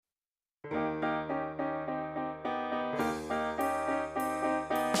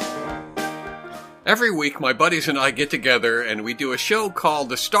Every week, my buddies and I get together and we do a show called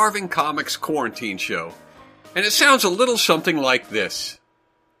the Starving Comics Quarantine Show. And it sounds a little something like this.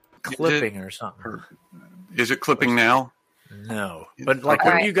 Clipping or something. Is it clipping now? No. But like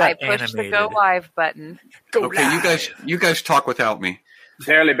when you got I pushed animated. the go live button. Go Okay, live. you guys talk without me.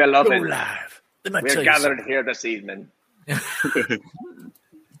 Dearly beloved, Go live. we're gathered here this evening.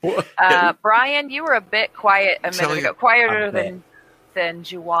 Brian, you were a bit quiet a minute ago. Quieter bit. than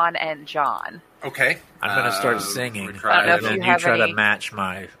Juan and John. Okay. I'm going to start singing. we're trying. I And don't know if then you you have try any- to match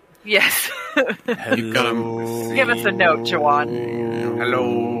my... Yes. Hello. Give us a note, Juan.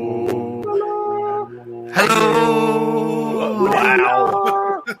 Hello. Hello!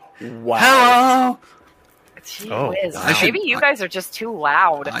 Wow. Wow. Hello! Gee Oh, whiz. I should- Maybe you guys are just too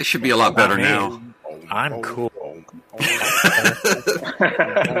loud. I should be a lot better now. I'm cool.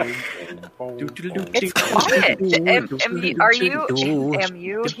 It's quiet. Am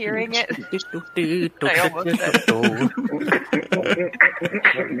you hearing it? I almost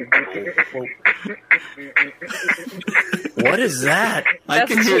What is that? I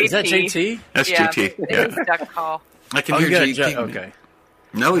can hear. Is that JT? That's JT. It's Yeah. a duck call. I can Oh, you hear got JT. okay.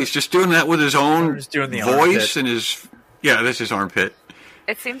 No, he's just doing that with his own Just doing the voice armpit. and his. Yeah, that's his armpit.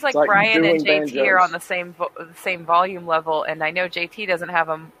 It seems like It's like Brian and doing JT are banjos. on the same volume level, and I know JT doesn't have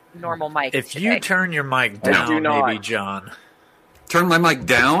a normal mic. If today. you turn your mic do down, not. maybe, John, Turn my mic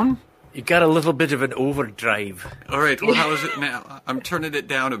down. you got a little bit of an overdrive. All right. Well, how is it now? I'm turning it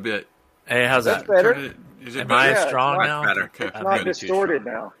down a bit. Hey, how's That's that? better. Turn it, is it Am I better? Yeah, strong it's now? better. Okay. It's not distorted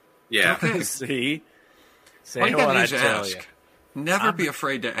now. Yeah. See? Say All you what gotta do I is tell ask. you. Never be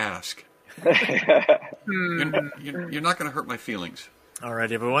afraid to ask. You're not going to hurt my feelings. All right,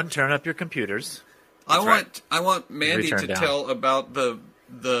 everyone, turn up your computers. I right. want Mandy Return to down. tell about the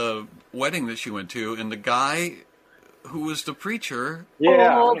wedding that she went to and the guy who was the preacher.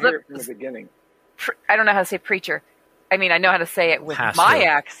 Yeah, Oh, I hear it from the beginning. I don't know how to say preacher. I mean, I know how to say it with Pastor. my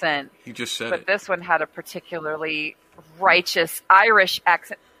accent, He just said but it. this one had a particularly righteous Irish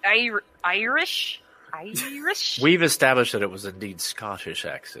accent. Irish? We've established that it was indeed Scottish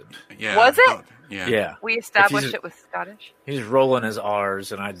accent. Yeah. Was it? Yeah. Yeah. We established he's- it was Scottish. He's rolling his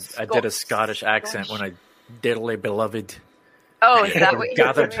R's, and I did a Scottish accent when I diddly beloved. Oh, is that what you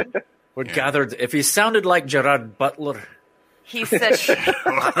Gathered. said? We're gathered. If he sounded like Gerard Butler, He said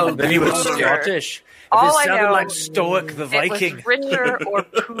then he was Butler. Scottish. If All I he sounded know like Stoic the it Viking, was richer or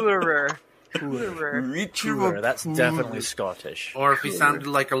poorer. Poorer. Sure, that's definitely Scottish. Or if he sounded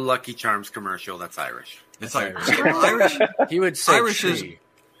like a Lucky Charms commercial, that's Irish. It's like Irish. He would say Irish is tree.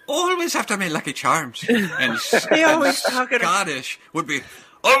 always after me Lucky Charms, and, always talking- Scottish would be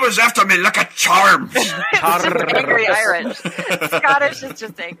always after me Lucky Charms. It's just angry Irish. Scottish is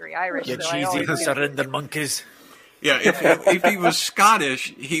just angry Irish. You so I cheesy always do. surrender monkeys. Yeah, if he was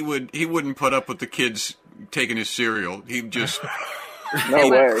Scottish, he wouldn't put up with the kids taking his cereal. He'd just No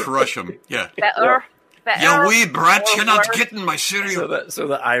way. crush them. Yeah. Better. You wee brat, or you're not worse. getting my cereal. So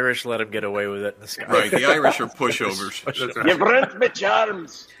the Irish let him get away with it in the Scottish. Right, the Irish are pushovers. That's right. You've ruined my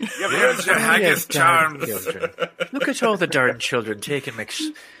charms. You've ruined Here's your my haggis darn charms. children. Look at all the darn children taking my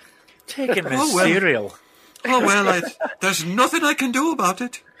Oh, well. cereal. Oh, well, there's nothing I can do about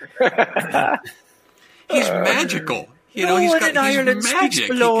it. He's magical. You know, no he's one got in Ireland he's speaks magic.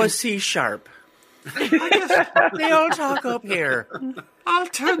 below He a can- C sharp. They all talk up here. I'll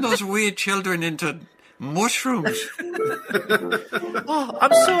turn those weird children into mushrooms. Oh,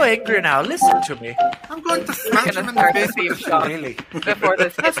 I'm so angry now. Listen to me. I'm going to I'm smash going him to in the start the face with theme a song shillelagh. before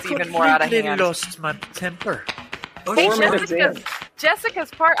this gets even more out of Completely hand. lost my temper. Oh, Hey, she's, 4 minutes in.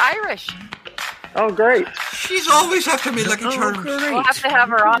 Jessica's part Irish. Oh, great. she's always after me Lucky Oh, Charms. great. We'll have to have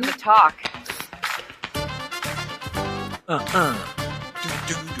her on to talk.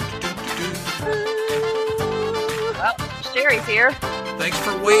 Well, Sherry's here. Thanks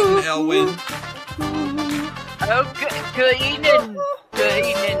for waiting, Elwin. Oh, good evening. Good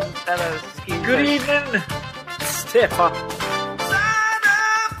evening, fellows. Excuse Good me. evening, Stefan. Sign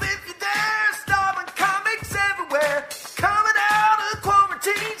up if you dare, starving comics everywhere. Coming out of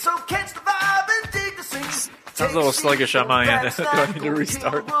quarantine, so catch the vibe and dig the scene. Sounds a little sluggish on my end. Do I need to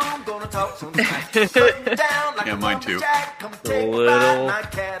restart? Yeah, mine too. A little.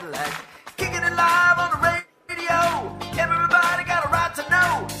 Kicking it live on the radio. Everybody got a right to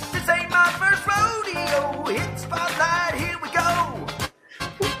know. This ain't my first rodeo. Hit the spotlight, here we go.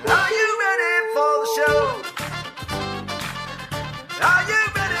 Are you ready for the show? Are you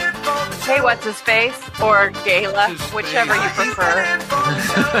ready for the show? Hey, what's his face? Or Gala, What's his whichever you face? Are you prefer. ready for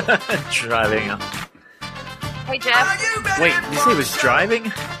the show? Driving. Hey, Are Jeff. you ready Wait, did you for say he the was show? driving?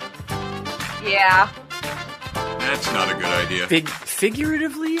 Yeah. That's not a good idea.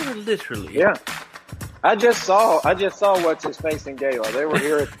 Figuratively or literally? Yeah. I just saw what's his face in Gala. They were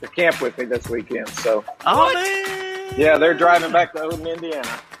here at the camp with me this weekend. So Oh, man. yeah, they're driving back to Odin,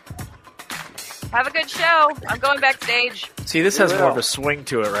 Indiana. Have a good show. I'm going backstage. See, this has more of a swing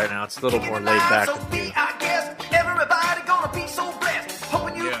to it right now. It's a little more laid back. I guess everybody gonna be so blessed.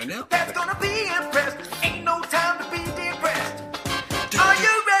 Hoping you Yeah, I know. that's gonna be impressed. Ain't no time to be depressed. Are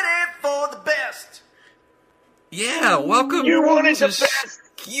you ready for the best? Yeah, welcome. You wanted the This is- best.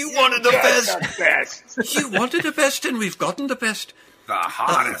 You wanted the Got best. the best. You wanted the best, and we've gotten the best. The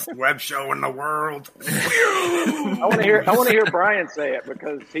hottest web show in the world. I want to hear Brian say it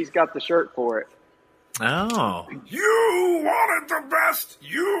because he's got the shirt for it. Oh. You wanted the best.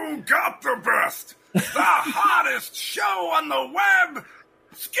 You got the best. The hottest show on the web.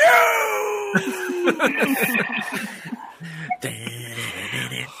 Skew!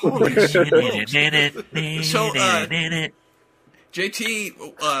 So,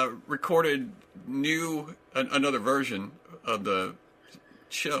 JT recorded another version of the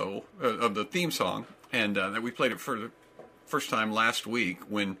show, of the theme song, and that we played it for the first time last week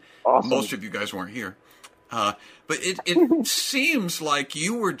when Awesome. most of you guys weren't here. But it seems like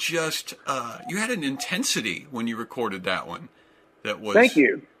you were just you had an intensity when you recorded that one. That was Thank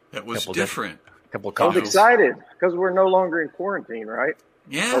you. That was Couple different. Couple of I was comments. excited because we're no longer in quarantine, right?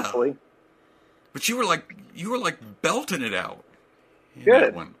 Yeah, Hopefully. but you were like belting it out. In Good.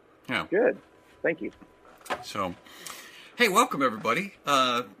 That one. Yeah. Good. Thank you. So, hey, welcome everybody.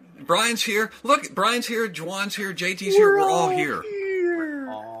 Brian's here. Look, Brian's here. Juan's here. JT's here. We're all here.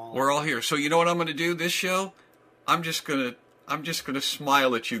 We're all here. So you know what I'm going to do this show? I'm just gonna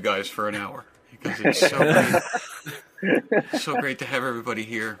smile at you guys for an hour because it's so great. So great to have everybody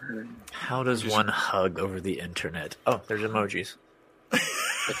here. How does one hug over the internet? Oh, there's emojis.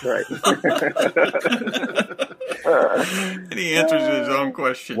 That's right. And he answers his own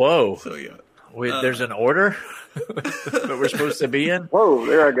question. Whoa. So yeah. Wait, there's an order that we're supposed to be in? Whoa,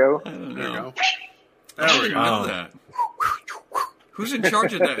 there I go. I don't There you know. go. I There we didn't go. know that. Who's in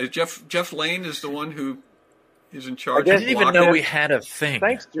charge of that? Is Jeff Lane is the one who is in charge. I I of didn't even blocking know it? we had a thing.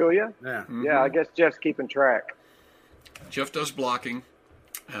 Thanks, Julia. Yeah. Yeah, I guess Jeff's keeping track. Jeff does blocking.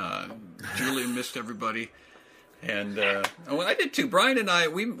 Julia missed everybody, and well, I did too. Brian and I,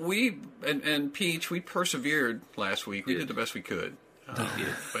 and Peach, we persevered last week. We did the best we could, but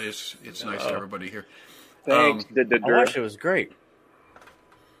it's nice to have everybody here. Thanks. I watched it was great.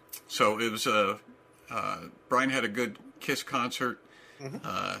 So it was Brian had a good Kiss concert.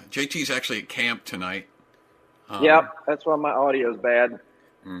 JT's actually at camp tonight. Yep, that's why my audio's bad.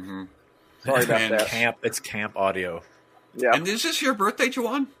 Sorry about And that. It's camp audio. Yeah. And is this your birthday,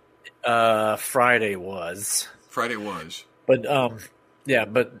 Juan? Friday was. Friday was. But yeah,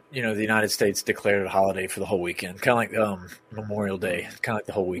 but you know, the United States declared a holiday for the whole weekend, kind of like Memorial Day, kind of like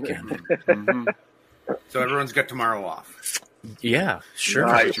the whole weekend. So everyone's got tomorrow off. Yeah, sure.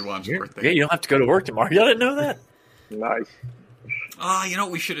 It's Juwan's birthday. Yeah, you don't have to go to work tomorrow. Y'all didn't know that? Nice. You know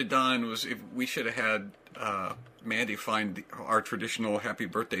what we should have done was if we should have had Mandy find our traditional happy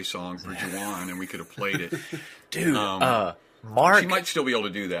birthday song for Juwan, and we could have played it. Dude, Mark, Mark, she might still be able to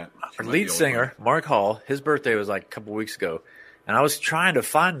do that. She our might be lead able to singer, Mark Hall, his birthday was like a couple weeks ago. And I was trying to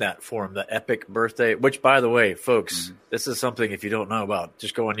find that for him, the epic birthday, which, by the way, folks, this is something if you don't know about,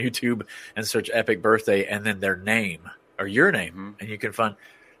 just go on YouTube and search epic birthday and then their name or your name, and you can find.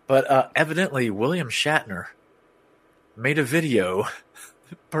 But evidently, William Shatner made a video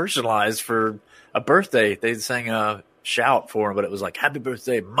personalized for a birthday. They sang a shout for him, but it was like, happy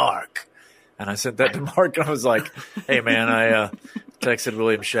birthday, Mark. And I sent that to Mark, and I was like, hey, man, I texted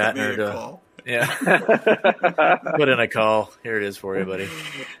William Shatner Made a to. call. Yeah. Put in a call. Here it is for you, buddy.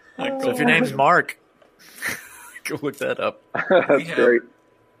 So if your name's Mark, go look that up. That's great.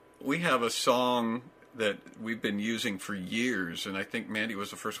 We have a song that we've been using for years, and I think Mandy was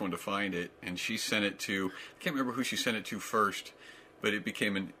the first one to find it, and she sent it to. I can't remember who she sent it to first, but it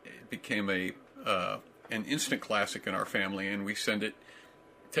became an instant classic in our family, and we send it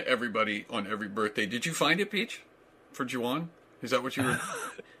to everybody on every birthday. Did you find it, Peach, for Juwan? Is that what you were?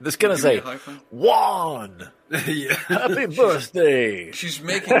 This gonna giving me say a high five? Juan. Yeah. Happy birthday. She's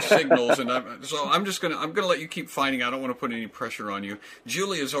making signals, and I'm gonna let you keep finding. I don't want to put any pressure on you.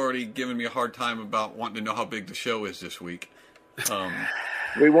 Julia's already given me a hard time about wanting to know how big the show is this week.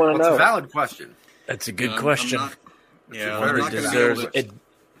 We want to That's a know. valid question. That's a good I'm question. not- yeah, very I'm not It going to be able deserves to. it.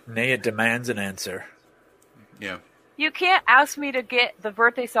 Nay, it demands an answer. Yeah. You can't ask me to get the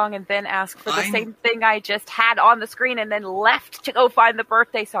birthday song and then ask for the same thing I just had on the screen and then left to go find the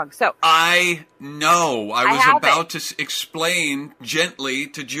birthday song. So I know. I was about to explain gently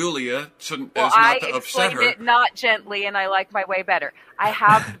to Julia as not to upset her. I explained it not gently, and I like my way better. I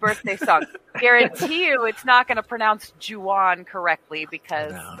have the birthday song. Guarantee you it's not going to pronounce Juan correctly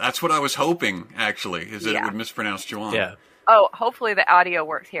because... No. That's what I was hoping, actually, is that it would mispronounce Juan. Yeah. Oh, hopefully the audio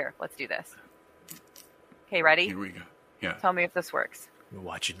works. Here, let's do this. Okay, ready? Here we go. Yeah. Tell me if this works. We're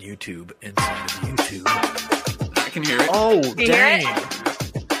watching YouTube inside of YouTube. I can hear it. Oh, you dang. hear it?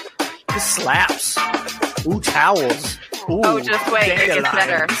 This slaps. Ooh, towels. Ooh, Oh, just wait. It gets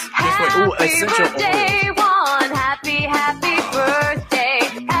better. Just wait. Ooh, essential birthday, oils. Juan. Happy birthday.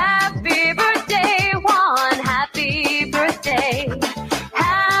 Happy birthday, Juan. Happy birthday.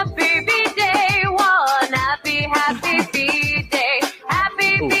 Happy B-Day, Juan. Happy B-Day.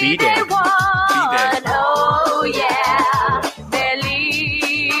 Happy B-Day, Juan. Oh, yeah.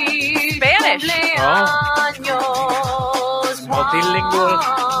 Feliz Spanish. cumpleaños, Multilingual.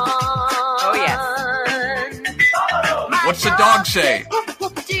 Oh, yes. What's the dog say?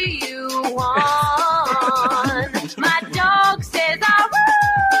 What do you want? My dog says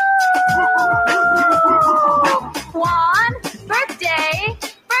Juan, birthday,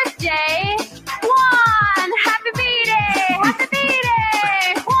 Juan, happy B-Day,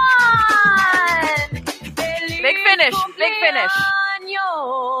 Juan. Big finish.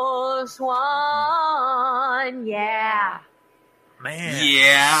 Cumpleaños, Juan, yeah. Man.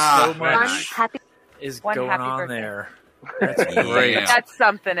 Yeah. So much Happy is One going happy on birthday. there. That's great. Yeah. That's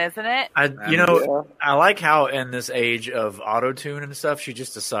something, isn't it? I like how in this age of auto-tune and stuff, she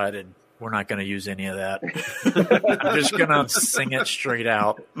just decided we're not going to use any of that. I'm just going to sing it straight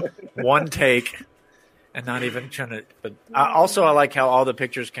out. One take. And not even trying to. But I like how all the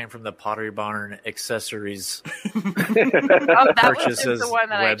pictures came from the Pottery Barn accessories That purchases was the one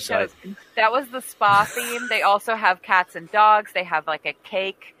that I website. chose. That was the spa theme. They also have cats and dogs. They have like a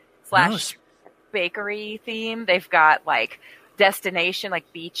cake / Nice. bakery theme. They've got like destination,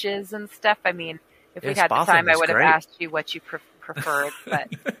 like beaches and stuff. I mean, if we Yeah, had the spa time, theme I is would have great. asked you what you preferred, but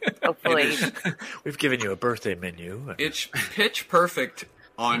hopefully. We've given you a birthday menu. It's pitch perfect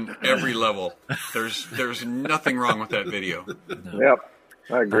on every level. There's nothing wrong with that video. Yep,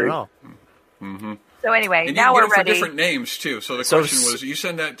 I Not agree. at all. So anyway, And now you we're can get it for ready. different names too. So the So question s- was, you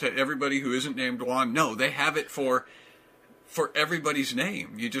send that to everybody who isn't named Juan? No, they have it for everybody's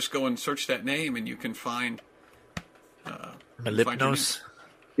name. You just go and search that name, and you can find. Melipnos.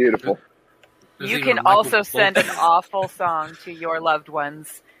 Beautiful. You can also send an awful song to your loved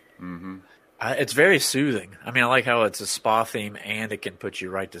ones. It's very soothing. I mean, I like how it's a spa theme and it can put you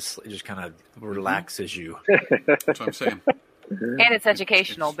right to sleep. It just kind of relaxes you. That's what I'm saying. And it's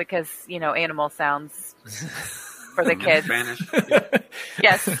educational because, animal sounds for the kids. Spanish.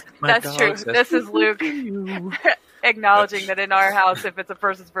 Yes, My that's dog true. says, This is Luke acknowledging that in our house, if it's a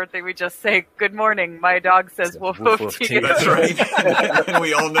person's birthday, we just say, "Good morning." My dog says, "Woof Woof, woof woof to to you." you. That's right. And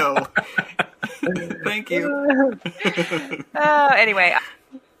we all know. Thank you. Anyway,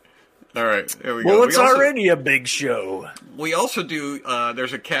 All right, there we go. Well, it's we also, already a big show. We also do.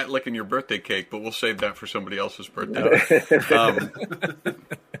 There's a cat licking your birthday cake, but we'll save that for somebody else's birthday.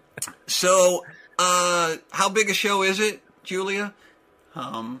 So, how big a show is it, Julia?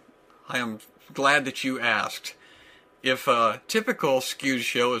 I am glad that you asked. If a typical skewed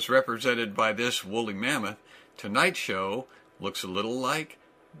show is represented by this woolly mammoth, tonight's show looks a little like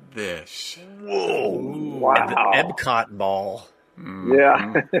this. Wow. Epcot ball.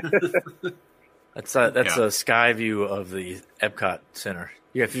 Yeah. That's Yeah. a sky view of the Epcot Center.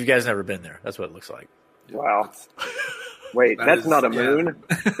 Yeah, if you guys never been there, that's what it looks like. Wow. Wait, That that's is- not a yeah. moon?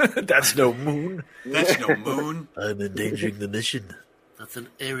 That's no moon. That's no moon. I'm endangering the mission. That's an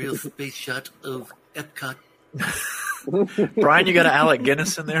aerial space shot of Epcot. Brian, you got an Alec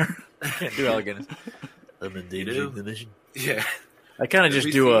Guinness in there? I can't do Alec Guinness. I'm do? endangering the mission. Yeah. I kind of just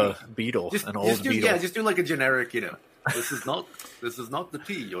We do see- a beetle, an old just beetle. just do like a generic, This is not the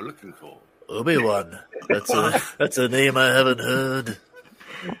tea you're looking for. Obi-Wan. That's a name I haven't heard.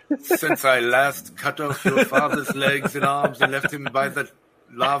 Since I last cut off your father's legs and arms and left him by the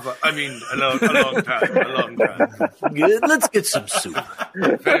lava. I mean, a long time. Good. Let's get some soup.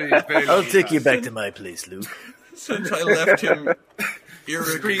 Very, very I'll long take time. you back to my place, Luke. Since I left him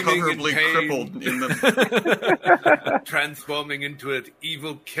irrecoverably Screaming in pain. crippled in the. Transforming into an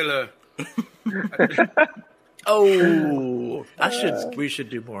evil killer. Oh, we should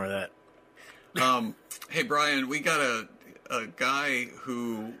do more of that. Hey, Brian, we got a guy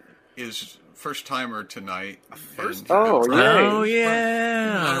who is first timer tonight. First And, Oh, Brian, yay. Oh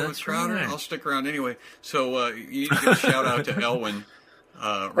yeah, That's Crowder. right. I'll stick around anyway. So you need to give a shout out to Elwin.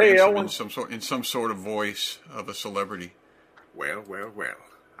 Hey, Ransom Elwin. in some sort of voice of a celebrity. Well, well, well.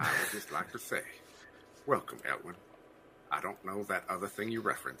 I would just like to say, welcome, Elwin. I don't know that other thing you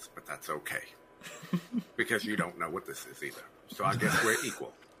referenced, but that's okay. Because you don't know what this is either. So I guess we're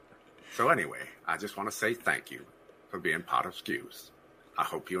equal. So anyway, I just want to say thank you for being part of SCQS. I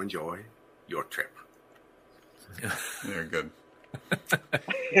hope you enjoy your trip. Very good.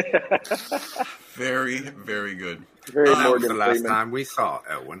 Very, very good. Very That was Morgan the last Freeman. time we saw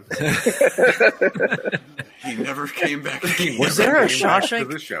Elwin. He never came back. Was there a Came back to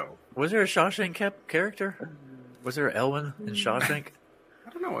Shawshank? the show. Was there a Shawshank character? Was there Elwin in Shawshank? I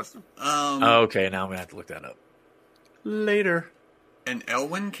don't know. It's Oh, okay, now I'm gonna have to look that up later. An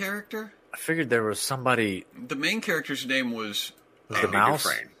Elwin character? I figured there was somebody. The main character's name was Was the Andy mouse?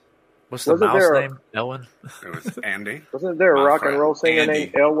 Dufresne. What's the Wasn't mouse there a- name? Elwin. It was Andy. Wasn't there a My rock and friend, roll singer Andy.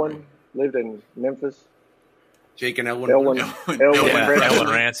 named Elwin? Lived in Memphis. Jake and Elwin. Elwin. Elwin Elwin Yeah, Presley. Elwin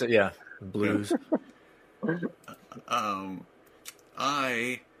Rancid. Yeah, blues.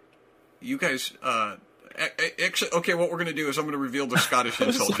 You guys, actually, okay, what we're going to do is I'm going to reveal the Scottish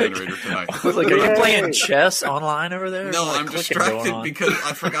insult generator tonight. I was like, are you Yay. playing chess online over there? No, Like I'm clicking going distracted on? because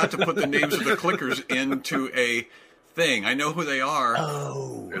I forgot to put the names of the clickers into a thing. I know who they are,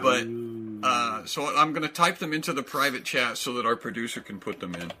 but so I'm going to type them into the private chat so that our producer can put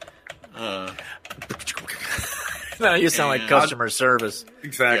them in. No, you sound like And- customer service.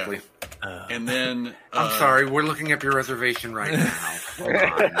 Exactly. And then I'm sorry, we're looking up your reservation right now. Hold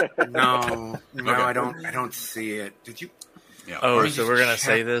on. No, Okay. I don't see it. Did you? Yeah. Oh, Or so just we're gonna check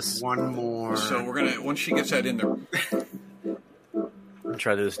say this. one more. So we're gonna once she gets that in there.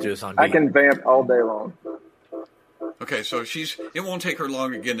 Try to just do this on I beat. can vamp all day long. Okay, so it won't take her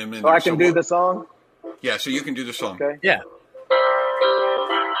long to get them in So there. I can do we'll- the song? Yeah, so you can do the song. Okay. Yeah.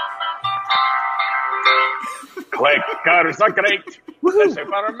 Clickers are great. They're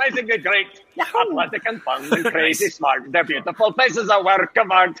super amazingly great. Athletic and fun and crazy smart. Their beautiful faces are work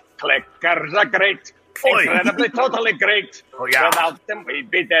of art. Clickers are great. Incredibly, totally great. Oh, yeah. Without them, we'd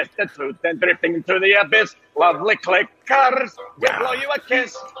be destitute and drifting into the abyss. Lovely clickers. We blow you a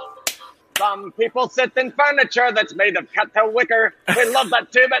kiss. Some people sit in furniture that's made of cattail wicker. We love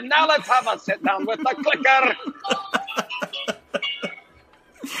that too, but now let's have a sit down with a clicker.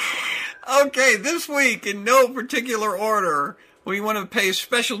 Okay, this week, in no particular order, we want to pay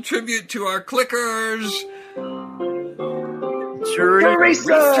special tribute to our clickers.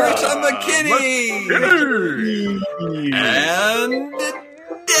 Teresa McKinney and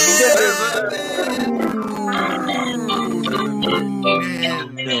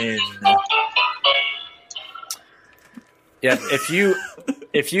Yeah,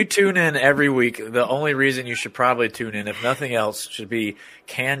 if you tune in every week, the only reason you should probably tune in, if nothing else, should be,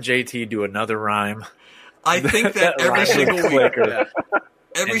 can JT do another rhyme? I think that every rhymes single with week, clicker.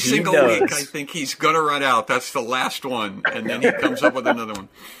 every And he single does. week, I think he's gonna run out. That's the last one, and then he comes up with another one.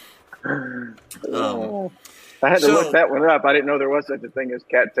 I had to So- look that one up. I didn't know there was such a thing as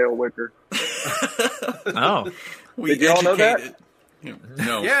cattail wicker. Oh, We Did you all know that? educated-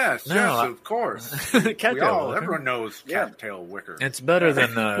 No. Yes, No, yes, I- of course. cattail wicker. Everyone knows cattail wicker. It's better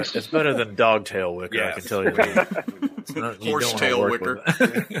than dogtail wicker. I Yes. can tell you that. It's not- you don't wanna Horsetail work wicker.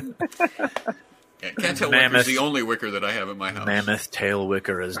 with it. Yeah, cattail wicker is Mammoth. the only wicker that I have at my house. Mammoth tail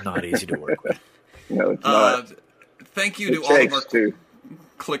wicker is not easy to work with. No, it's not. Thank you It to all of shakes, our too.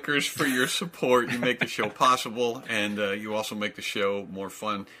 clickers for your support. You make the show possible, and you also make the show more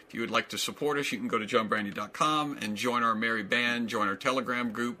fun. If you would like to support us, you can go to johnbrandy.com and join our merry band, join our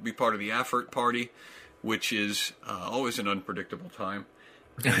Telegram group, be part of the Effort Party, which is always an unpredictable time.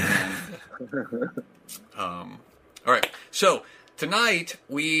 And, all right, so tonight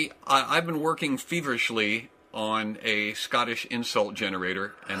I've been working feverishly on a Scottish insult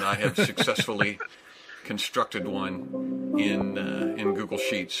generator, and I have successfully constructed one in Google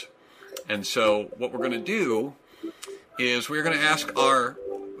Sheets. And so what we're going to do is we're going to ask our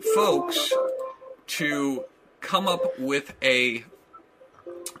folks to come up with an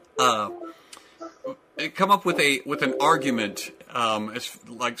argument. It's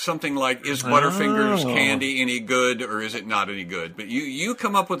like something like, is Butterfingers candy any good or is it not any good? But you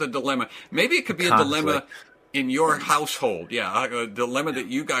come up with a dilemma. Maybe it could be a dilemma in your household. Yeah, a dilemma that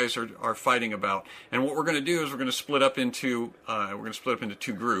you guys are fighting about. And what we're going to do is we're going to split up into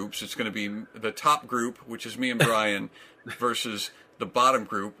two groups. It's going to be the top group, which is me and Brian, versus the bottom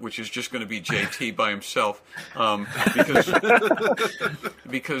group, which is just going to be JT by himself,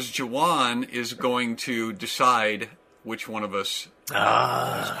 because Juwan is going to decide which one of us is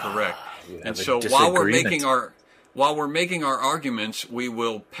correct. And so while we're while we're making our arguments, we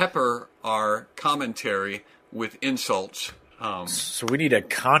will pepper our commentary with insults. So we need a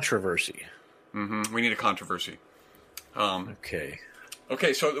controversy. We need a controversy. Okay.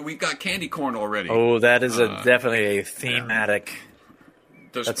 Okay, so we've got candy corn already. Oh, that is definitely a thematic.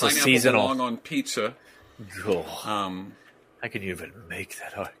 Does that's a pineapple seasonal. belong on pizza? Oh, how can you even make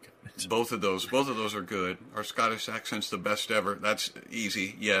that argument? Both of those are good. Our Scottish accent's the best ever. That's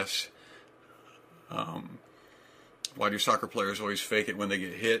easy. Yes. Why do soccer players always fake it when they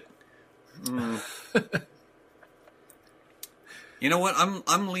get hit? You know what?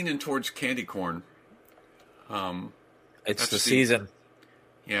 I'm leaning towards candy corn. It's the season.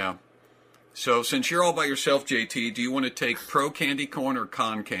 Yeah. So since you're all by yourself, JT, do you want to take pro candy corn or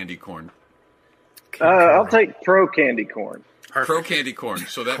con candy corn? I'll take pro candy corn. Perfect. Pro candy corn.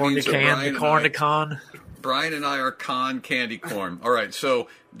 So that corn means to that con. Brian and I are con candy corn. All right. So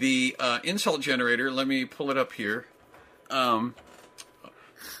the insult generator. Let me pull it up here. All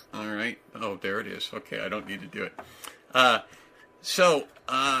right. Oh, there it is. Okay, I don't need to do it. All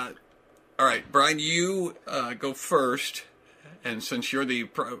right, Brian, you go first, and since we're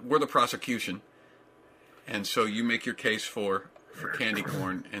the prosecution, and so you make your case for candy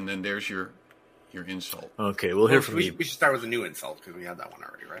corn, and then there's your insult. Okay, we'll hear from we you. We should start with a new insult because we had that one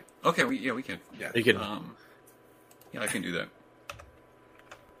already, right? Okay, we can. Yeah, you can. Yeah, I can do that.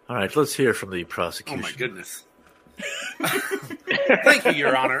 All right, let's hear from the prosecution. Oh my goodness. Thank you,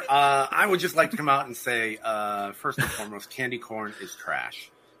 Your Honor. I would just like to come out and say, first and foremost, candy corn is trash.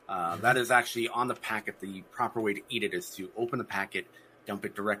 That is actually on the packet. The proper way to eat it is to open the packet, dump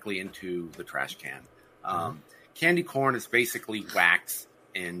it directly into the trash can. Candy corn is basically wax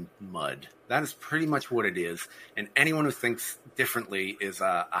and mud. That is pretty much what it is. And anyone who thinks differently is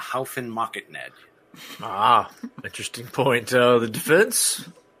a Haufen Mocket Ned. Interesting point. The defense?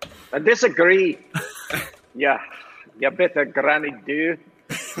 I disagree. Yeah, you better granny do.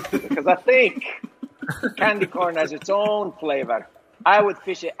 Because I think candy corn has its own flavor. I would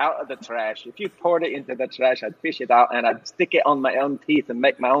fish it out of the trash. If you poured it into the trash, I'd fish it out and I'd stick it on my own teeth and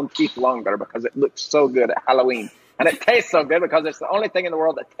make my own teeth longer because it looks so good at Halloween. And it tastes so good because it's the only thing in the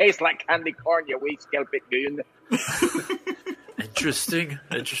world that tastes like candy corn, you wee scalpit goon. Interesting.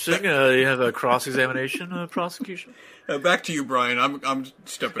 You have a cross-examination prosecution? Back to you, Brian. I'm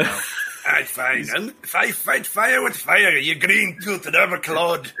stepping out. That's fine. If I fight fire with fire, you green-toothed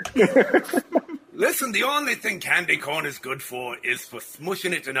overclod. Listen, the only thing candy corn is good for is for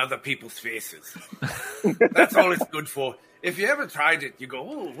smushing it in other people's faces. That's all it's good for. If you ever tried it, you go,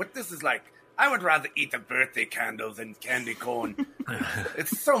 oh, what this is like. I would rather eat a birthday candle than candy corn.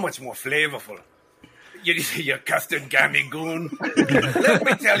 It's so much more flavorful. You custard gammy goon. Let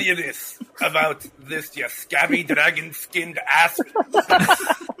me tell you this about this, you scabby dragon-skinned ass.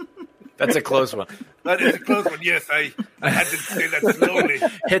 That's a close one. That is a close one, yes. I had to say that slowly.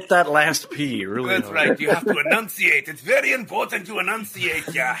 Hit that last P, really. That's right. You have to enunciate. It's very important to enunciate,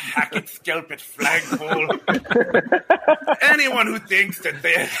 you hack-it, scalp-it, flagpole. Anyone who thinks that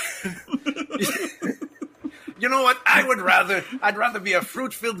they're... You know what? I'd rather be a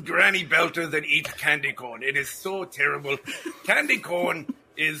fruit-filled granny belter than eat candy corn. It is so terrible. Candy corn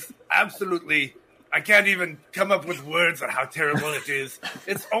is absolutely... I can't even come up with words on how terrible it is.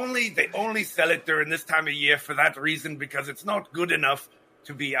 They only sell it during this time of year for that reason, because it's not good enough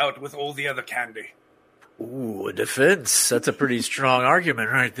to be out with all the other candy. Ooh, a defense. That's a pretty strong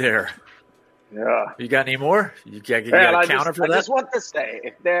argument right there. Yeah. You got any more? You got a counter for that? I just want to say,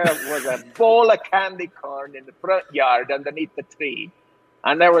 if there was a bowl of candy corn in the front yard underneath the tree,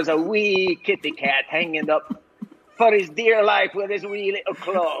 and there was a wee kitty cat hanging up for his dear life with his wee little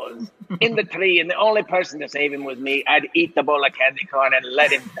claws in the tree, and the only person to save him was me, I'd eat the bowl of candy corn and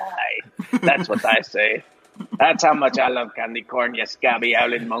let him die. That's what I say. That's how much I love candy corn, you scabby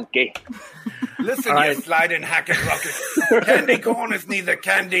howling monkey. Listen, you sliding hacket rocket. Candy corn is neither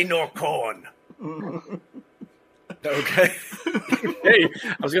candy nor corn. Okay. Hey,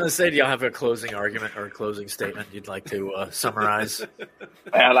 I was going to say, do y'all have a closing argument or a closing statement you'd like to summarize?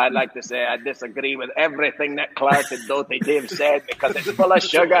 Well, I'd like to say I disagree with everything that Clark and Doty Dave said because it's full of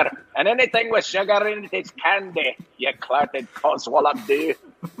sugar. And anything with sugar in it is candy, you Clark and Coswallop do.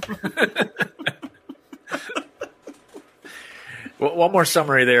 Well, one more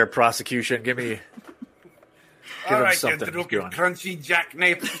summary there, prosecution. Give him something. You crunchy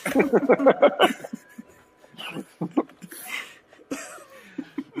jackknife.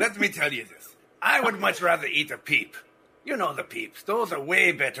 Let me tell you this. I would much rather eat a peep. You know the peeps. Those are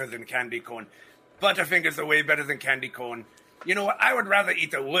way better than candy corn. Butterfingers are way better than candy corn. You know what? I would rather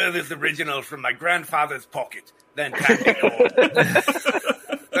eat a Werther's original from my grandfather's pocket than candy corn.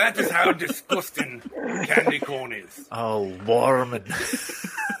 That is how disgusting candy corn is. Oh, Warman.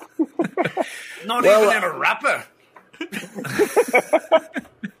 Not even in a wrapper.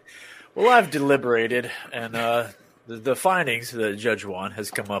 Well, I've deliberated, and the findings that Judge Juan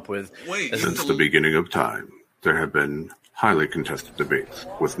has come up with. Wait, Since the beginning of time, there have been highly contested debates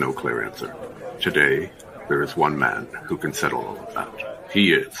with no clear answer. Today, there is one man who can settle all of that.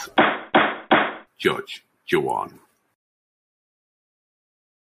 He is Judge Juan.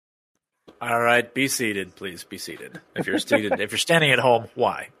 All right, be seated, please. Be seated. If you're seated, if you're standing at home,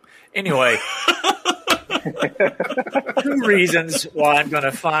 why? Anyway, 2 reasons why I'm going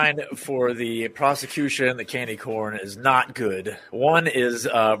to find for the prosecution that candy corn is not good. One is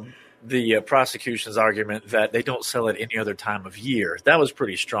the prosecution's argument that they don't sell it any other time of year. That was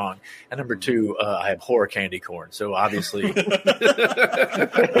pretty strong. And number 2, I abhor candy corn, so obviously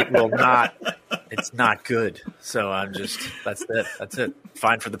it will not. It's not good. So I'm just that's it. That's it.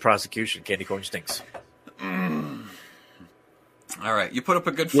 Fine for the prosecution. Candy corn stinks. All right, you put up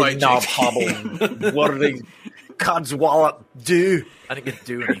a good fight, knob JT. hobbling. What do they codswallop do? I didn't get to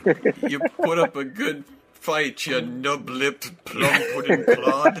do any. You put up a good fight, you nub-lipped plum pudding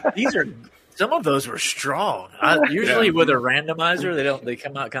clod. Some of those were strong. Usually with a randomizer, they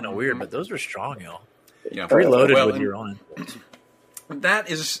come out kind of weird, but those were strong, y'all. Yeah, Preloaded with your own. That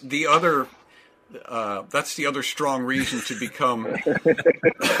is the other. That's the other strong reason to become a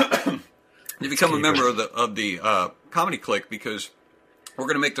member of the Comedy Click, because we're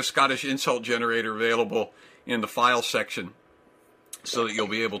going to make the Scottish insult generator available in the file section, so that you'll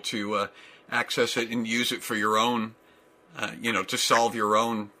be able to access it and use it for your own, to solve your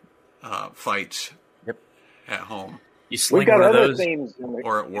own fights at home. You sling We've got one of other those, themes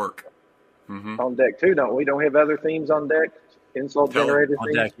or at work. on deck too, don't we? Don't have other themes on deck? Insult generator on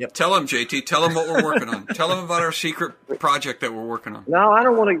themes? deck. Yep. Tell them, JT. Tell them what we're working on. Tell them about our secret project that we're working on. No, I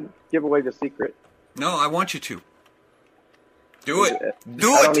don't want to give away the secret. No, I want you to. Do it.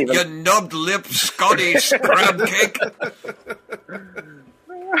 Do I don't it, even- you nubbed lip Scottish crab cake.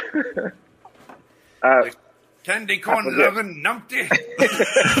 Candy corn loving numpty.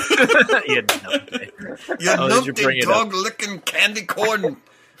 You numpty. You Oh, did you bring numpty it up? dog licking candy corn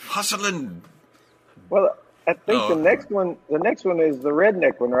hustling. Well, I think the next one is the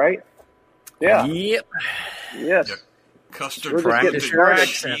redneck one, right? Yeah. Yep. Yes. Yeah. Custard We're just crab getting Practice your started.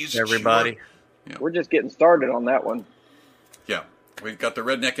 accents, everybody. We're just getting started on that one. Yeah, we've got the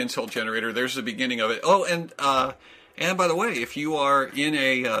redneck insult generator. There's the beginning of it. Oh, and by the way, if you are in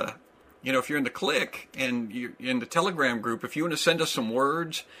a, if you're in the Click and you're in the Telegram group, if you want to send us some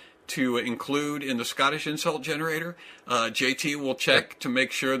words to include in the Scottish insult generator, JT will check to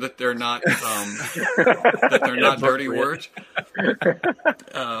make sure that they're not dirty words.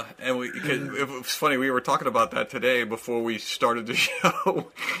 And it was funny, we were talking about that today before we started the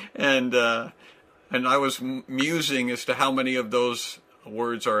show, and I was musing as to how many of those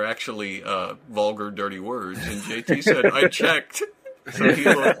words are actually vulgar, dirty words. And JT said, "I checked." So he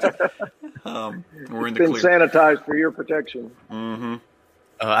looked. We're in the Been clear. sanitized for your protection. Mm-hmm.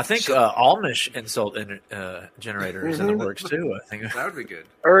 I think Amish insult generator is in the works too. I think. That would be good.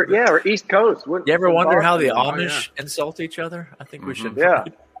 Or East Coast. You ever wonder how the Boston. Amish insult each other? I think we should. Yeah.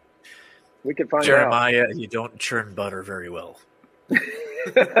 We could find out. Jeremiah, you don't churn butter very well.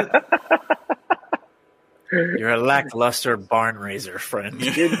 You're a lackluster barn raiser, friend.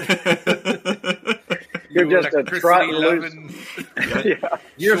 You're just a trotting loose.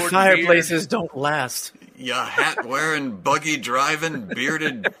 Your Short fireplaces don't last. You hat wearing, buggy driving,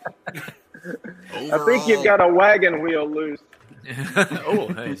 bearded. I think you've got a wagon wheel loose. Oh,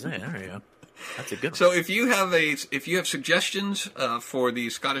 hey, there you go. That's a good one. So if you have suggestions for the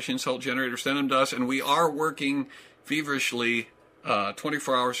Scottish insult generator, send them to us. And we are working feverishly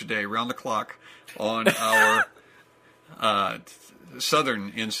 24 hours a day, round the clock, on our Southern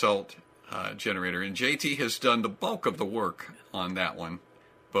insult generator. And JT has done the bulk of the work on that one.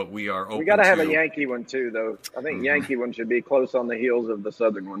 But we are open. We got to have a Yankee one too, though. I think Yankee one should be close on the heels of the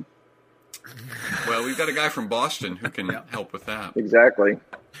Southern one. Well, we've got a guy from Boston who can help with that. Exactly.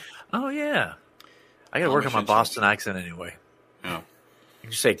 Oh, yeah. I got to work on my Boston accent anyway. Yeah. You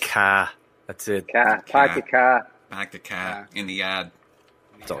can say "ka." That's it. Ka, Paki Ka. Back to cat in the ad.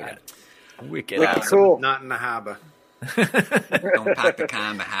 That's all I got. Wicked. Wicked cool. Not in the harbor. Don't pack the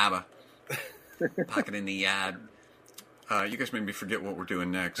car in the harbor. Pack it in the yard. You guys made me forget what we're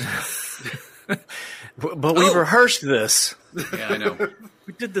doing next. But we rehearsed this. Yeah, I know.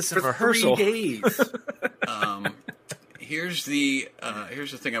 We did this in For rehearsal. 3 days. Here's the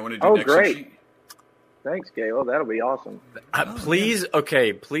thing I want to do Oh, next. great. Thanks, Gail. That'll be awesome. Please,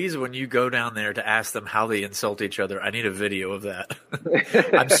 when you go down there to ask them how they insult each other, I need a video of that.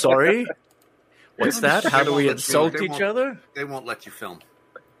 I'm sorry? What's that? How do we insult each other? They won't let you film.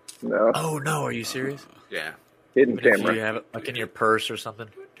 No. Oh, no. Are you serious? Yeah. Hidden Even if camera. you have it like in your purse or something?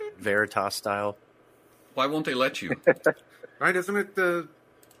 Veritas style? Why won't they let you? Right? Isn't it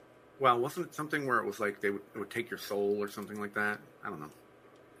wasn't it something where it was like it would take your soul or something like that? I don't know.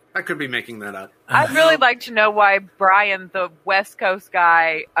 I could be making that up. I'd really like to know why Brian, the West Coast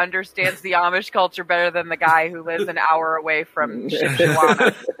guy, understands the Amish culture better than the guy who lives an hour away from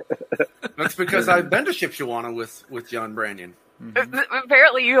Shipshewana. That's because I've been to Shipshewana with John Branyan.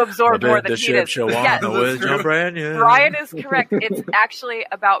 Apparently you absorbed more than he does. Yes. With John Branyan. Brian is correct. It's actually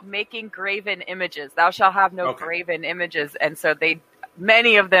about making graven images. Thou shalt have no graven images. And so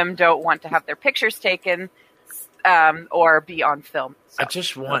many of them don't want to have their pictures taken or be on film. So. I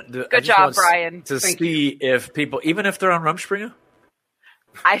just want Good job, Brian. To see if people, even if they're on Rumspringa.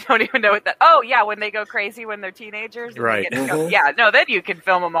 I don't even know what that. Oh yeah, when they go crazy when they're teenagers, right? Yeah, no, then you can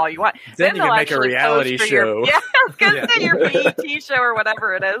film them all you want. Then you can make a reality show. I was gonna say your BET show or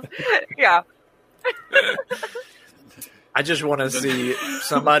whatever it is. Yeah. I just want to see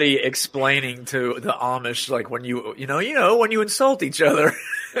somebody explaining to the Amish, like when you when you insult each other,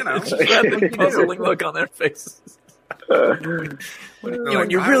 that puzzling look on their faces. When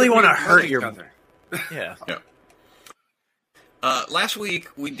you really want to hurt your other. Yeah. Last week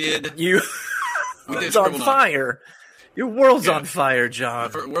we did. It's on fire. Your world's on fire,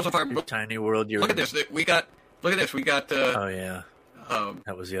 John. World's on fire. Your tiny world. Look at this. We got. Look at this. We got. Oh yeah.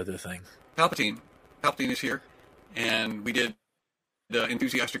 That was the other thing. Palpatine. Palpatine is here, and we did the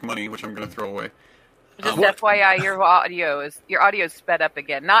enthusiastic money, which I'm going to throw away. Just FYI, your audio is sped up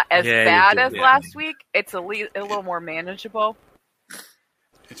again. Not as bad as last week. It's a little more manageable.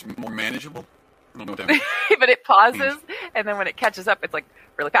 It's more manageable. I don't know what that means. But it pauses, and then when it catches up, it's like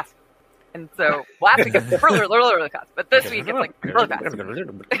really fast. And so last week it's really fast, but this week it's like really fast.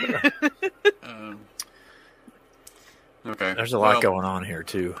 Okay. There's a lot going on here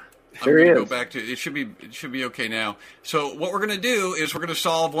too. I'm going to go back to it. Should be okay now. So what we're going to do is we're going to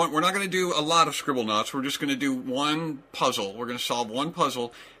solve one. We're not going to do a lot of scribble knots. We're just going to do one puzzle. We're going to solve one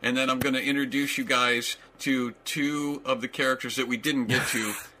puzzle, and then I'm going to introduce you guys to two of the characters that we didn't get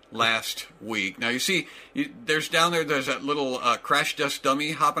to last week. Now you see, there's that little crash test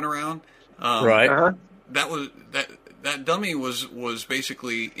dummy hopping around. Right. Uh-huh. That dummy was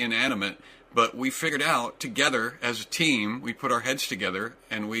basically inanimate. But we figured out together as a team, we put our heads together,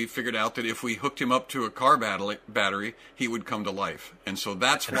 and we figured out that if we hooked him up to a car battery, he would come to life. And so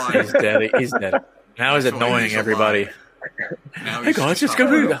that's why... He's dead. He's dead. Now he's annoying everybody. Now hey guys, it's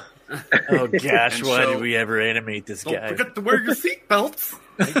good. Oh gosh, why did we ever animate this guy? Don't forget to wear your seatbelts.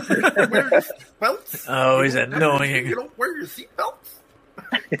 Oh, he's annoying. You don't wear your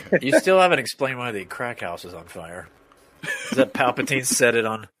seatbelts? You still haven't explained why the crack house is on fire. Is that Palpatine set it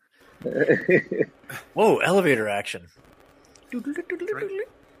on... Whoa, elevator action.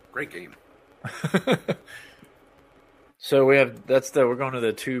 Great game. So we're going to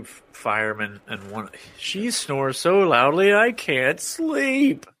the two firemen and one. She snores so loudly I can't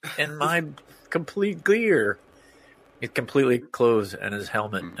sleep in my complete gear. He's completely clothed in his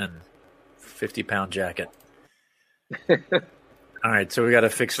helmet and 50-pound jacket. All right, so we got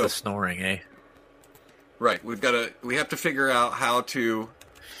to fix the snoring, eh? Right, we have to figure out how to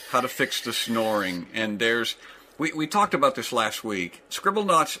fix the snoring, and we talked about this last week.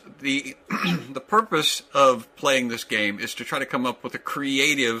 Scribblenauts, the purpose of playing this game is to try to come up with a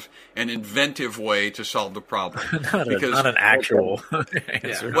creative and inventive way to solve the problem. not an actual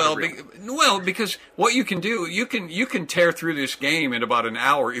answer. Well, because what you can do, you can tear through this game in about an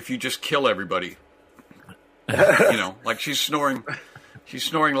hour if you just kill everybody. Like she's snoring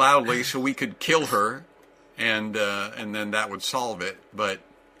loudly, so we could kill her, and then that would solve it, but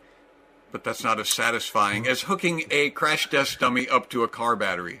that's not as satisfying as hooking a crash test dummy up to a car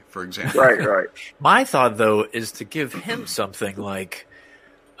battery, for example. Right. My thought, though, is to give him something like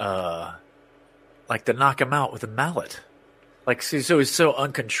to knock him out with a mallet. So he's so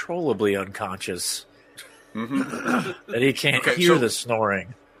uncontrollably unconscious that he can't hear the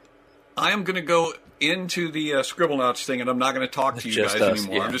snoring. I am going to go into the Scribblenauts thing, and I'm not going to talk to you guys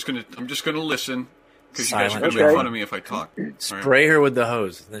anymore. Yeah. I'm just going to listen. Because you guys are going to make fun of me if I talk. Spray her with the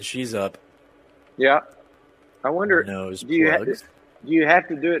hose, then she's up. Yeah. I wonder, nose do you have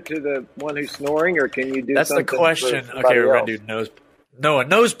to do it to the one who's snoring, or can you do That's something the question. Okay, we're going to do nose... No, a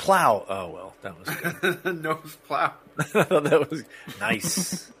nose plow. Oh, well, that was good. Nose plow. That was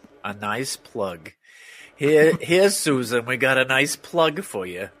nice. A nice plug. Here's Susan. We got a nice plug for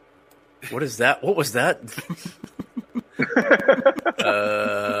you. What is that? What was that?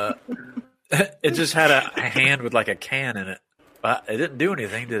 It just had a hand with like a can in it. But it didn't do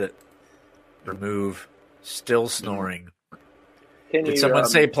anything, did it? Remove. Still snoring. Did someone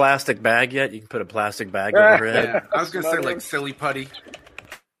say plastic bag yet? You can put a plastic bag over her head. Yeah, I was going to say like silly putty.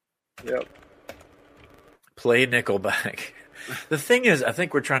 Yep. Play Nickelback. The thing is, I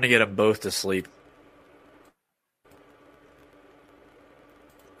think we're trying to get them both to sleep.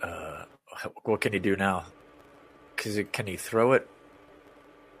 What can he do now? Can he throw it?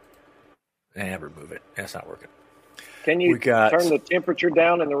 Remove it. That's not working. Can you turn the temperature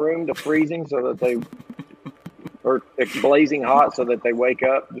down in the room to freezing so that or it's blazing hot so that they wake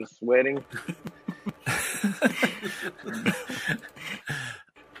up just sweating?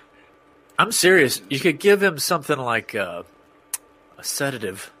 I'm serious. You could give him something like a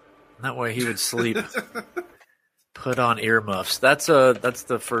sedative. That way he would sleep. Put on earmuffs. That's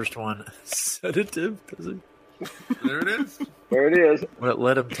the first one. Sedative, does it? There it is. There it is. Will it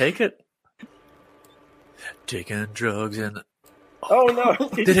let him take it? Taking drugs and... Oh, no.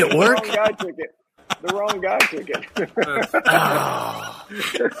 Did it work? The wrong guy took it. Oh.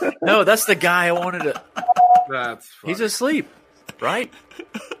 No, that's the guy I wanted to... That's funny. He's asleep, right?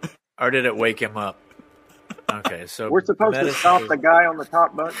 Or did it wake him up? Okay, so... We're supposed to stop the guy on the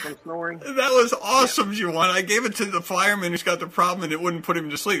top bunk from snoring? That was awesome, Juan. I gave it to the fireman who's got the problem, and it wouldn't put him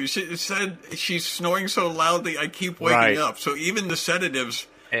to sleep. It said she's snoring so loudly, I keep waking up. So even the sedatives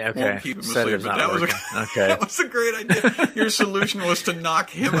won't keep him asleep. But that was a great idea. Your solution was to knock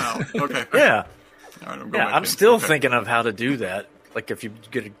him out. Okay. Yeah. All right, I'm still thinking of how to do that. Like if you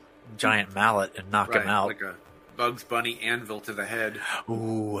get a giant mallet and knock him out. Like a Bugs Bunny anvil to the head.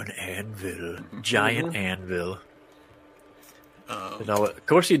 Ooh, an anvil. Giant anvil. Of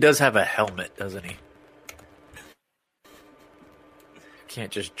course he does have a helmet, doesn't he? Can't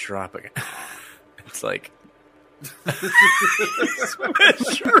just drop it. It's like...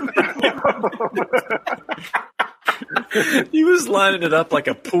 He was lining it up like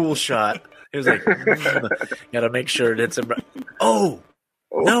a pool shot. He was like, gotta make sure it hits him. Oh!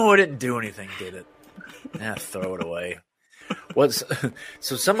 No, it didn't do anything, did it? Throw it away.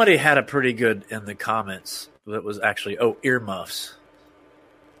 So somebody had a pretty good in the comments that was actually, earmuffs.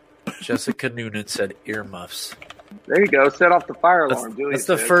 Jessica Noonan said earmuffs. There you go. Set off the fire alarm. That's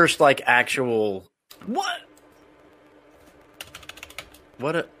the first, like, actual... What?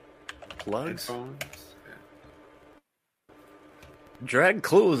 What a... Plugs? Headphones. Drag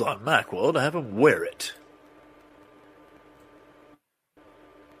clothes on Macwell to have him wear it.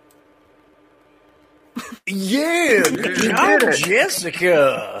 Yeah! Good job,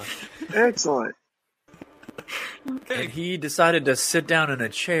 Jessica! Excellent. Okay. And he decided to sit down in a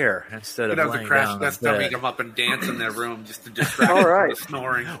chair instead of laying down. That's dummy come up and dance in their room just to distract him from the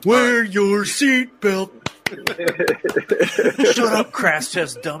snoring. Wear your seatbelt. Shut up, crash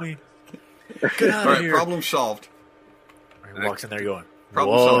test dummy. Get out of here. Problem solved. He walks in there going,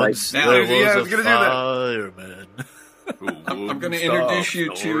 problem solved. Now, there was a fireman. I'm going to introduce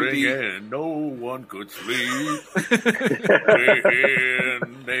you to the... And no one could sleep.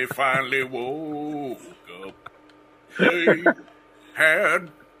 When they finally woke up, they had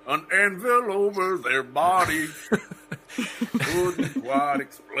an anvil over their body. Couldn't quite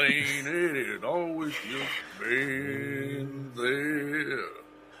explain it. It always just been there.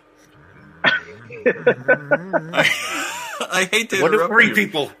 I hate to interrupt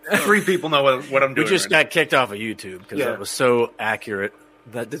Three people know what I'm doing. We just got kicked off of YouTube because that was so accurate.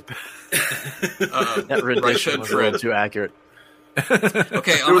 That rendition was a little too accurate.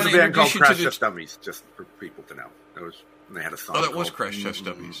 Okay, there was a band called Crash Test Dummies, just for people to know. They had a song. Oh, that was Crash Test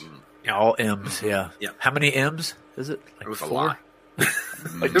Dummies. Yeah, all M's, yeah. How many M's is it? Like it was 4? A lot.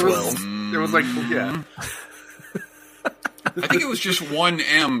 Like 12. There was like, yeah. I think it was just one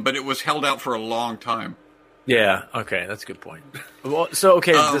M, but it was held out for a long time. Yeah, okay, that's a good point. Well, so,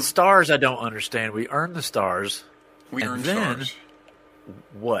 the stars I don't understand. We earn the stars. We earn stars.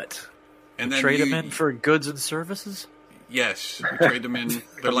 What? And we then trade them in for goods and services? Yes, we trade them in.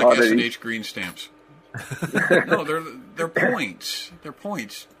 They're like S&H green stamps. No, they're points. They're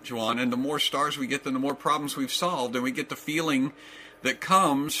points, Juan. And the more stars we get, then the more problems we've solved, and we get the feeling that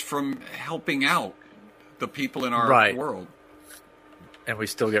comes from helping out the people in our world. And we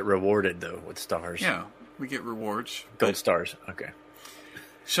still get rewarded, though, with stars. Yeah, we get rewards. Gold stars, okay.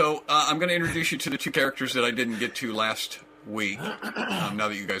 So I'm going to introduce you to the two characters that I didn't get to last week, now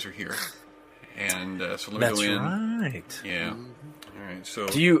that you guys are here. And so let me go in. That's right. Yeah. All right, so...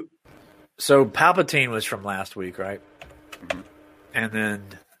 So Palpatine was from last week, right? Mm-hmm. And then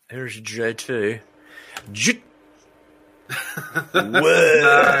there's JT.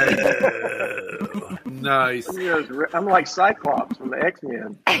 Nice. I'm like Cyclops from the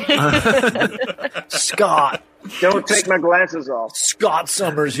X-Men. Scott. Don't take my glasses off. Scott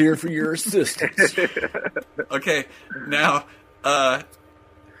Summers here for your assistance. Okay, now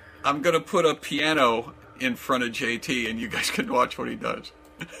I'm going to put a piano in front of JT, and you guys can watch what he does.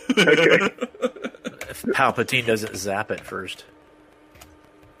 If Palpatine doesn't zap it first.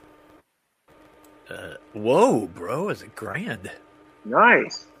 Whoa, bro, is it grand?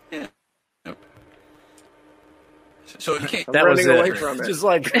 Nice. So you can't. That was running away it. from it. Just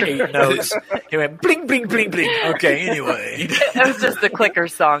like 8 notes. He went bling, bling, bling, bling. Okay, anyway. It was just the clicker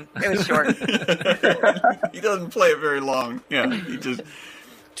song. It was short. He doesn't play it very long. Yeah, he just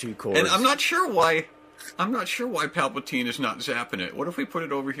 2 chords. And I'm not sure why Palpatine is not zapping it. What if we put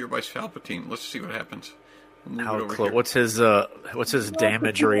it over here by Palpatine? Let's see what happens. Move it How over close? here. What's his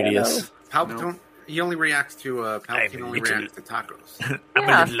damage radius? Palpatine. He only reacts to Palpatine only reacts to tacos. I'm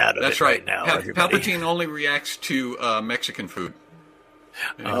a little loud of That's it right. now. Palpatine only reacts to Mexican food.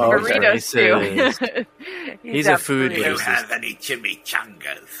 Oh, Burritos racist. too. He's a food Do you racist. have any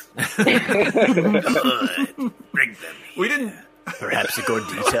chimichangas? Good. Bring them. We didn't. Perhaps a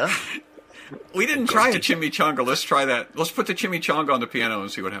gordita. We didn't try a chimichanga. Let's try that. Let's put the chimichanga on the piano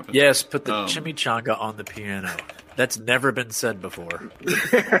and see what happens. Yes, put the chimichanga on the piano. That's never been said before in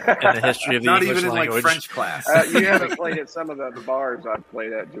the history of the Not English even in language. like French class. You haven't played at some of the bars I've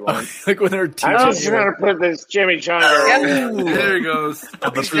played at, Juwan. Like when they're teaching I'm just going to put this chimichanga. There he goes.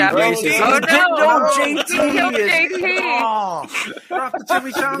 on the food Yeah. races. Oh, no. JT Killed is- JT. Oh. Drop the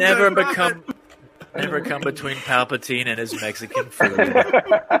chimichanga. Never come between Palpatine and his Mexican food.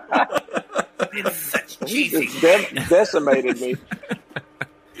 It's such cheesy. Just decimated me.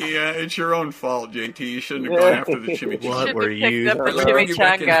 Yeah, it's your own fault, JT. You shouldn't have gone after the chimichanga. What Should were have picked you? up the Let me bring you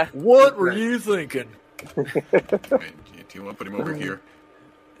back in. chimichanga. What were you thinking? JT, you want to put him over here?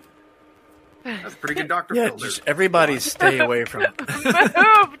 That's a pretty good Dr. Yeah, Phil there. just everybody stay away from.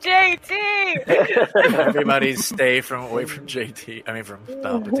 Move, JT. Everybody stay away from JT. I mean, from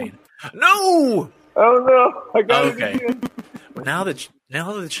Palpatine. No. Oh, no. I got it Okay. again. Now that the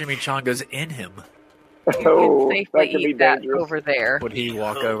chimichanga's in him, Oh, You that can could be safely eat that dangerous. over there. would he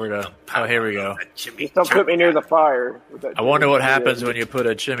walk over to? Oh, here we go. Just don't put me near the fire. With that I wonder what chimichanga. happens when you put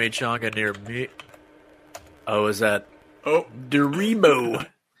a chimichanga near me. Oh, is that Oh, Dorimo?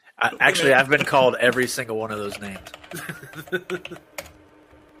 Actually, I've been called every single one of those names. there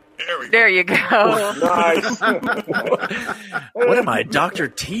we go. There you go. Nice. What am I, Dr.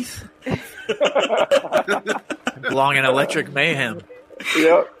 Teeth? I belong in Electric Mayhem.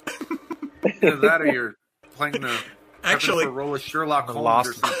 Yep. Either that or you're playing the Actually- for role of Sherlock The Holmes or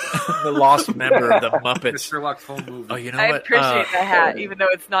lost, something. the lost member of the The Muppets. Sherlock Holmes movie. Oh, you know I what? appreciate the hat, even though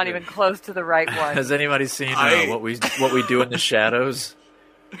it's not even close to the right one. Has anybody seen I- what we do in the shadows?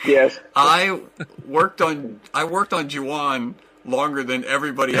 Yes. I worked on Juwan longer than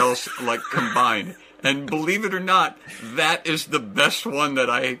everybody else, like combined. And believe it or not, that is the best one that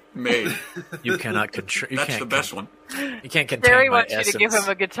I made. You cannot control. That's the best one. You can't contain Terry my wants you essence. to give him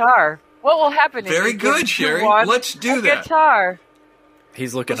a guitar. What will happen if Very you good, give Sherry. Juwan Let's do a that. guitar?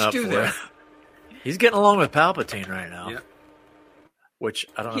 He's looking Let's up do for that. it. He's getting along with Palpatine right now. Yeah. Which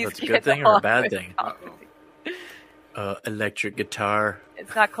I don't know He's if it's a good getting thing or a along bad with thing. Uh-oh. Electric guitar.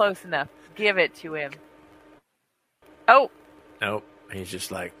 It's not close enough. Give it to him. Oh, Nope. He's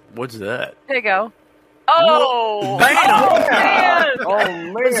just like, what's that? there you go. Oh, Bam! oh man!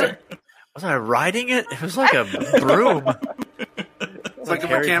 Oh, man. Was I riding it? It was like a broom. It's like a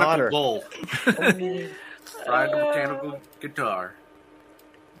Harry mechanical Potter. bull. Ride a mechanical guitar.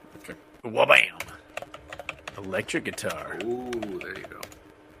 Wha-bam! Electric guitar. Ooh, there you go.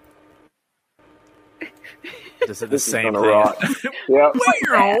 Just at the This is same gonna thing. rock. Yep.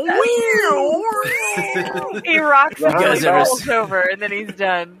 He rocks You until guys he ever rolls see- over, and then he's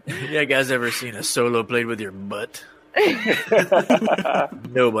done. Yeah, guys, ever seen a solo played with your butt?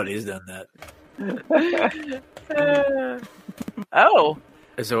 Nobody's done that. Oh,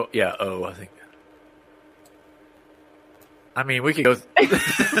 So yeah, I think. I mean, we could go.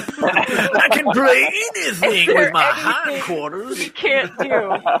 I can play anything with my hindquarters. you can't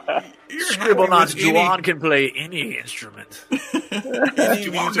do. Scribble Knots Juwan can play any instrument. Juan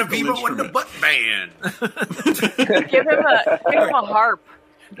DeVevo and the Butt Band. Give him a harp.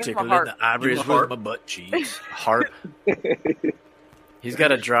 Give him a Tickle in harp. the ivories Give him a with harp. my butt cheeks. Harp. He's got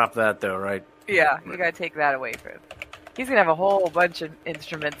to drop that though, right? Yeah, you gotta take that away from him. He's gonna have a whole bunch of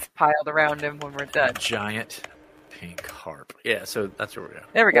instruments piled around him when we're done. Giant pink harp. Yeah, so that's where we're at.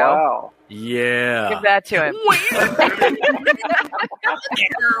 There we go. Wow. Yeah. Give that to him.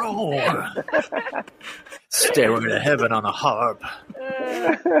 Stairway to heaven on a harp.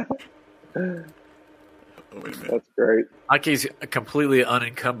 Oh, wait a minute. That's great. Like he's completely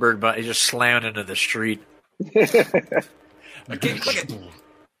unencumbered, but he's just slamming into the street. I can't click it.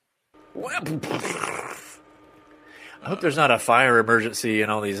 I hope there's not a fire emergency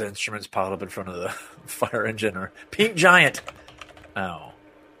and all these instruments piled up in front of the fire engine or pink giant. Oh.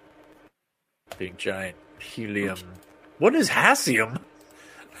 Pink giant helium. What is hassium?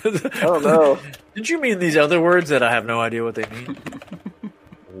 Oh no. Did you mean these other words that I have no idea what they mean?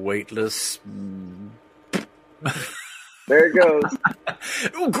 Weightless. There it goes.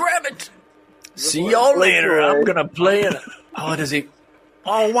 Oh, grab it. See y'all later. I'm gonna play it. Oh, does he?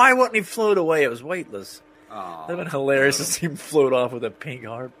 Oh, why wouldn't he float away? It was weightless. Oh, That'd been hilarious to see him float off with a pink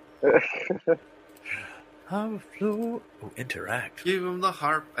harp. How float? Oh, interact. give him the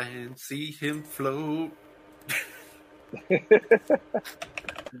harp and see him float.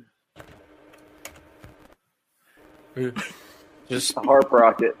 Just, A harp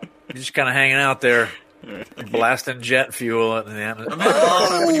rocket. just kind of hanging out there, blasting jet fuel in the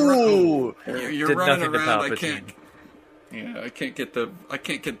atmosphere. When you Oh, You're did running nothing to around. I Palpatine. can't. Yeah, I can't get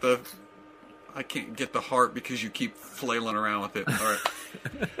the heart because you keep flailing around with it. All right.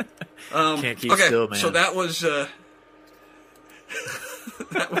 Can't keep okay, still, man. so that was that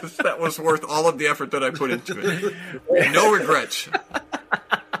was worth all of the effort that I put into it. No regrets.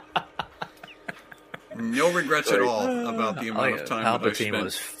 No regrets at all about the amount of time that I Palpatine spent.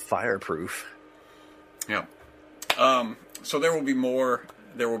 was fireproof. Yeah. So there will be more.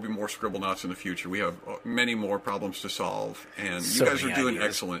 There will be more Scribble Knots in the future. We have many more problems to solve, and So you guys are many doing ideas.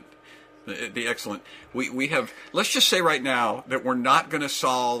 excellent. The excellent. We have. Let's just say right now that we're not going to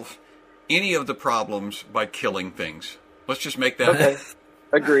solve any of the problems by killing things. Let's just make that. Okay.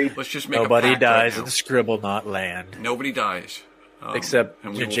 Agreed. Let's just make a Nobody pact dies right in now. Scribble Knot land. Nobody dies, Except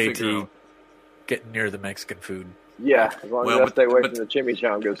and we will figure JT out- getting near the Mexican food. Yeah, as long Well, as I stay away but- from the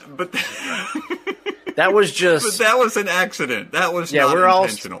chimichangas. But That was but just that was an accident. That was Yeah, not we're all-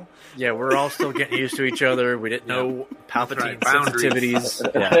 intentional. we're all still getting used to each other. We didn't know Palpatine Right, boundaries.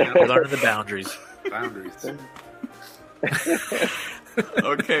 sensitivities. Yeah, we're learning the boundaries. Boundaries.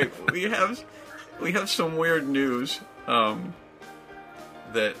 Okay, we have some weird news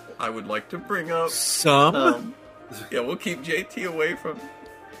that I would like to bring up. Some Yeah, we'll keep JT away from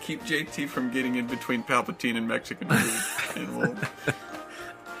getting in between Palpatine and Mexican food, and we'll.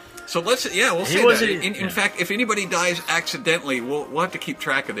 So we'll say that. wasn't- In fact, if anybody dies accidentally, we'll have to keep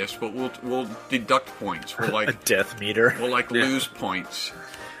track of this, but we'll deduct points. We'll a death meter. lose points,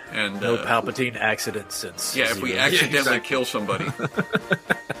 and No Palpatine accident since. yeah, if we zero. accidentally exactly. kill somebody,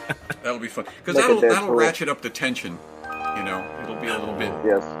 that'll be fun because Make a that'll Deadpool. ratchet up the tension. You know, it'll be a little bit.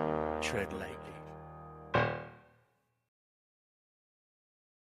 Yes. Tread lightly.